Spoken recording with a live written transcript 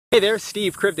Hey there,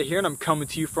 Steve Crypto here, and I'm coming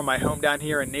to you from my home down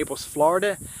here in Naples,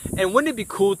 Florida. And wouldn't it be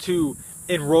cool to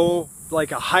enroll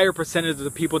like a higher percentage of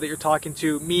the people that you're talking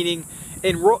to, meaning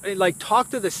enroll, like talk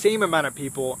to the same amount of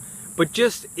people, but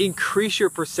just increase your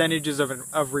percentages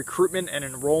of recruitment and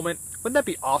enrollment? Wouldn't that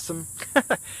be awesome?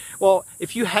 Well,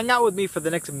 if you hang out with me for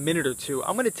the next minute or two,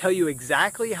 I'm going to tell you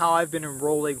exactly how I've been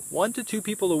enrolling 1 to 2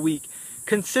 people a week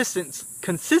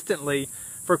consistently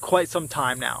for quite some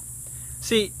time now.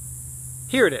 See,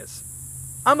 here it is.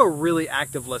 I'm a really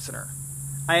active listener.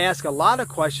 I ask a lot of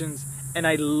questions and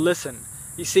I listen.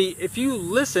 You see, if you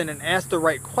listen and ask the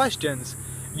right questions,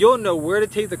 you'll know where to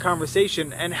take the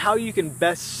conversation and how you can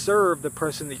best serve the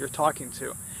person that you're talking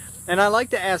to. And I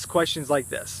like to ask questions like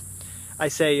this. I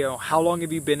say, how long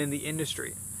have you been in the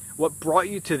industry? What brought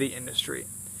you to the industry?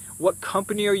 What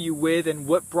company are you with and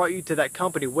what brought you to that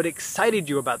company? What excited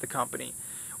you about the company?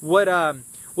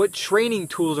 What training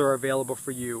tools are available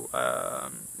for you?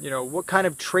 What kind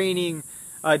of training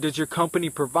does your company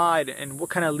provide, and what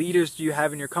kind of leaders do you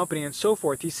have in your company, and so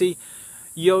forth. You see,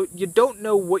 you don't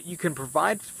know what you can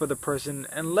provide for the person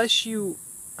unless you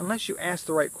ask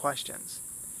the right questions.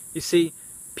 You see,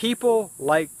 people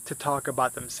like to talk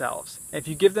about themselves. If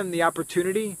you give them the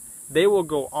opportunity, they will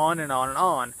go on and on and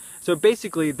on. So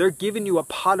basically, they're giving you a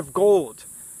pot of gold.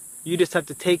 You just have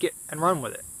to take it and run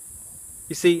with it.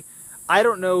 You see, I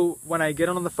don't know when I get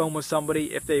on the phone with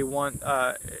somebody if they want,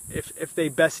 if they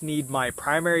best need my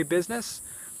primary business,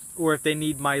 or if they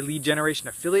need my lead generation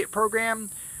affiliate program,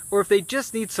 or if they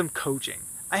just need some coaching.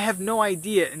 I have no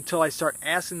idea until I start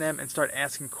asking them and start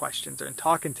asking questions and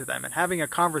talking to them and having a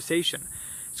conversation.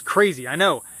 It's crazy, I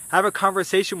know. Have a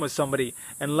conversation with somebody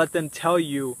and let them tell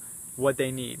you what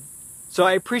they need. So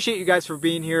I appreciate you guys for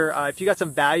being here. If you got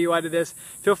some value out of this,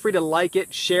 feel free to like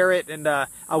it, share it, and I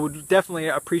would definitely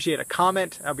appreciate a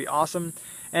comment. That would be awesome.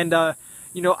 And,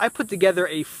 I put together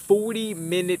a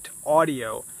 40-minute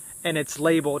audio, and it's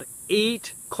labeled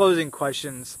 8 closing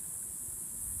questions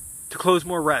to close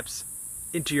more reps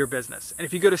into your business. And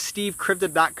if you go to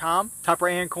stevecrypto.com, top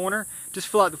right-hand corner, just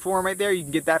fill out the form right there. You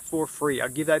can get that for free. I'll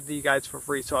give that to you guys for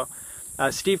free. So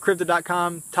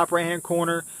stevecrypto.com, top right-hand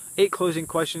corner, 8 closing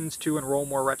questions to enroll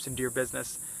more reps into your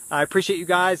business. I appreciate you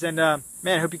guys, and man,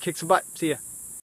 I hope you kick some butt. See ya.